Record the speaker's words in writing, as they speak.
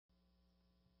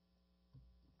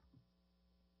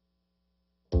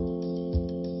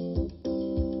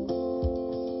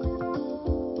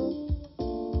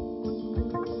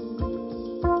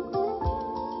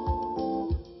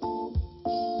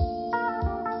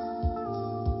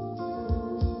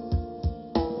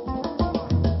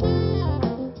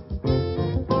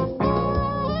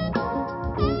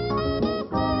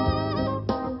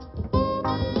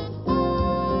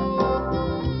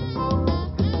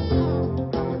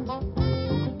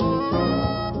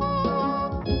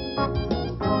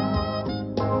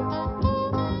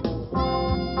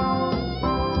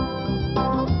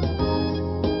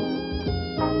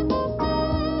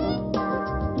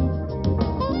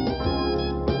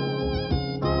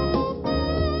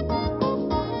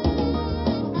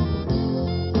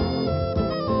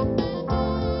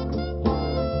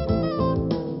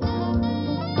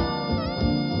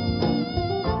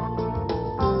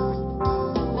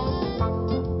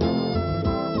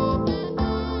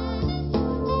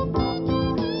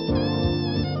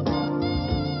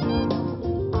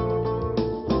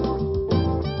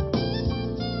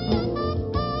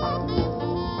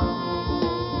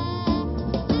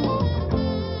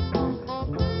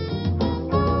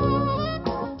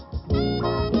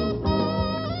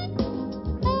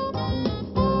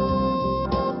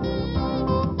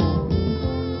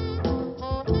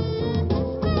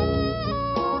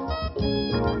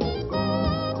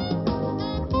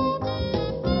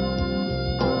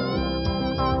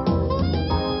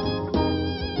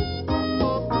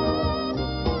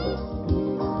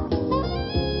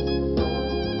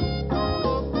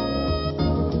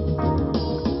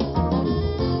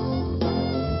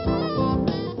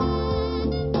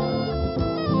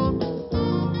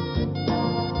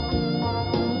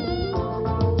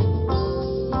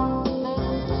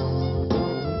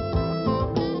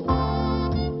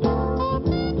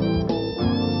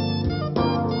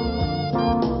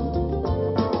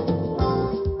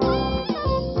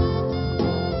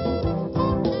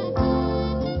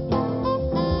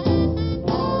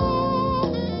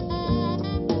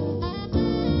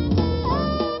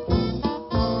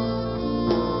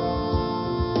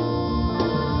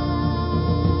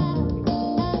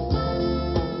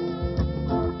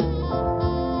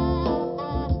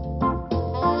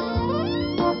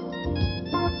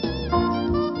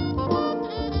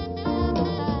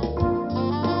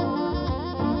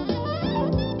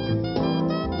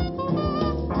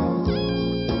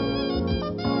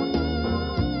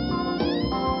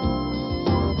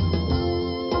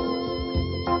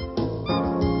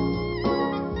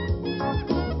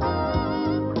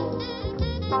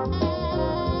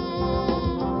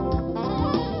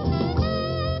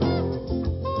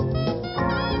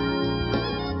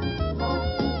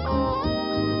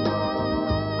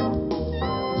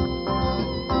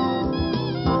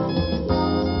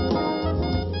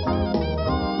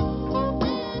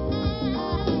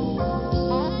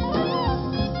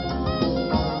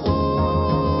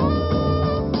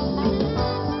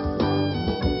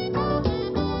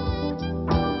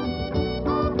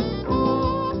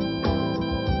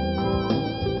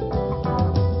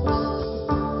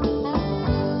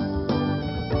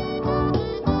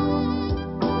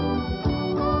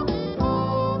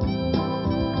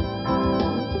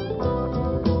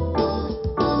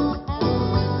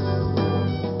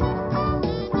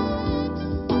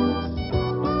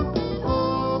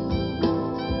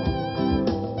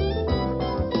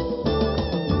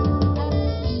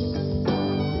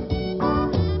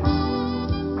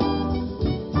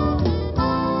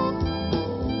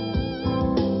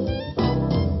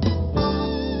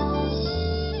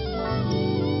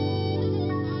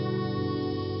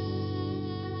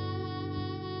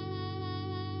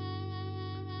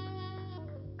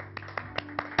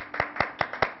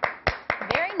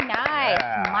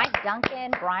guys, Mike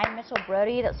Duncan, Brian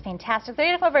Mitchell-Brody. That's fantastic. They're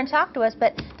going to come over and talk to us,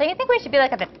 but don't you think we should be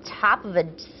like at the top of a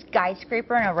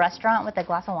skyscraper in a restaurant with a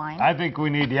glass of wine? I think we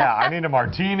need, I need a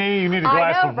martini. You need a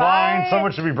glass of wine.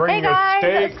 Someone should be bringing a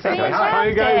steak. How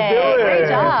you guys doing? Great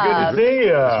job. Good to see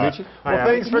you. Nice to meet you. Well,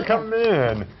 thanks for coming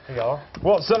in. Hey, y'all.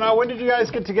 Well, so now when did you guys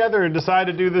get together and decide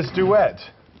to do this duet?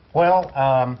 Well,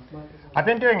 I've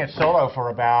been doing it solo for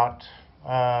about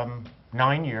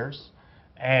 9 years,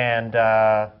 and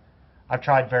I've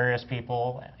tried various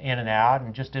people in and out,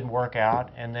 and just didn't work out.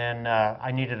 And then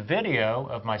I needed a video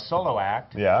of my solo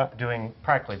act, doing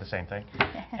practically the same thing.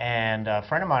 And a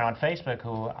friend of mine on Facebook,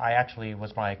 who I actually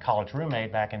was my college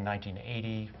roommate back in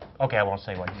 1980. Okay, I won't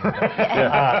say what year.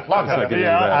 Long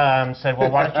ago. Said,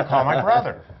 well, why don't you call my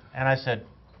brother? And I said,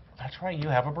 that's right, you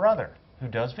have a brother who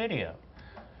does video.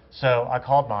 So I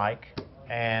called Mike,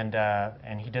 and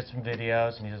he did some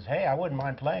videos, and he says, hey, I wouldn't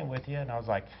mind playing with you. And I was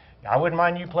like, I wouldn't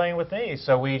mind you playing with me.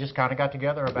 So we just kind of got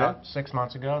together about 6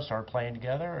 months ago, started playing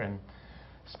together, and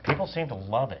people seem to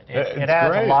love it. It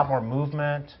adds a lot more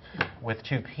movement with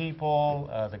two people.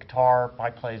 The guitar,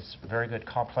 Mike plays very good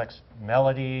complex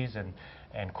melodies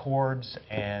and chords,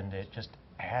 and it just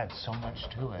adds so much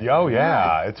to it. Oh,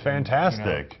 yeah, it's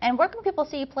fantastic. You know? And where can people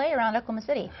see you play around Oklahoma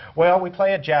City? Well, we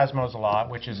play at Jazzmo's a lot,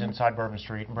 which is inside Bourbon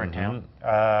Street in Bricktown.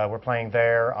 We're playing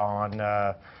there on,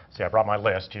 see, I brought my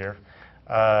list here.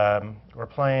 We're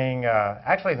playing,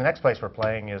 actually the next place we're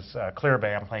playing is Clear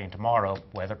Bay. I'm playing tomorrow,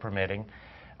 weather permitting.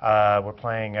 We're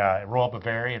playing Royal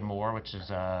Bavarian Moor, which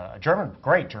is a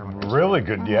great German restaurant. Really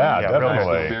good, definitely.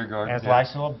 Really beer garden, and it's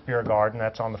nice little beer garden.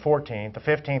 That's on the 14th. The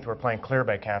 15th, we're playing Clear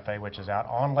Bay Cafe, which is out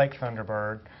on Lake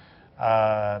Thunderbird.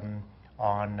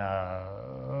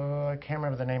 I can't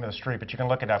remember the name of the street, but you can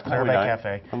look it up. Clear Bay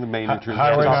Cafe. On the main entrance.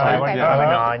 Highway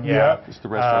 9, It's the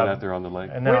restaurant out there on the lake.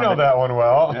 We know that one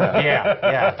well.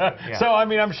 Yeah. So, I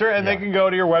mean, I'm sure, and they can go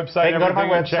to your website. They can go to my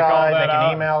website, check all that they can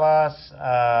out. email us.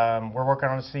 We're working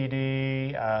on a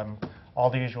CD, all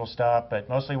the usual stuff, but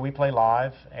mostly we play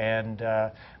live, and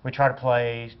we try to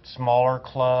play smaller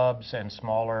clubs and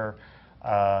smaller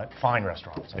fine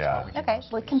restaurants. Okay.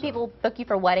 Well, can people book you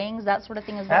for weddings, that sort of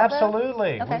thing as well?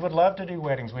 Absolutely. We would love to do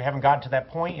weddings. We haven't gotten to that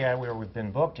point yet where we've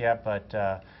been booked yet, but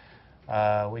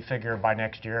we figure by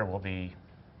next year we'll be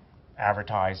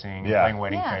advertising, playing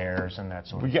wedding fairs, and that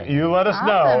sort of thing. You let us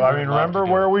know. I mean, remember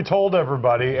where we told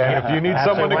everybody, and if you need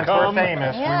someone to come, we're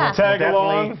famous, we will tag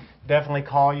along. Definitely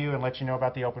call you and let you know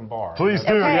about the open bar. Please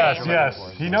do, yes.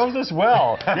 He knows us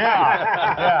well.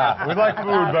 We like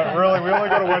food, but really, we only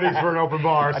go to weddings for an open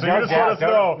bar. So you just let us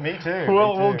know. Me too.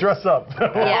 We'll dress up.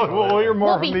 We'll hear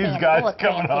more from these guys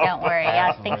coming up. Don't worry.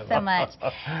 Yes, thanks so much.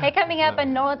 Hey, coming up,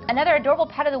 another adorable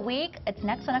pet of the week. It's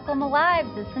next on Oklahoma Live,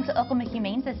 the Central Oklahoma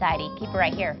Humane Society. Keep it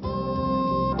right here.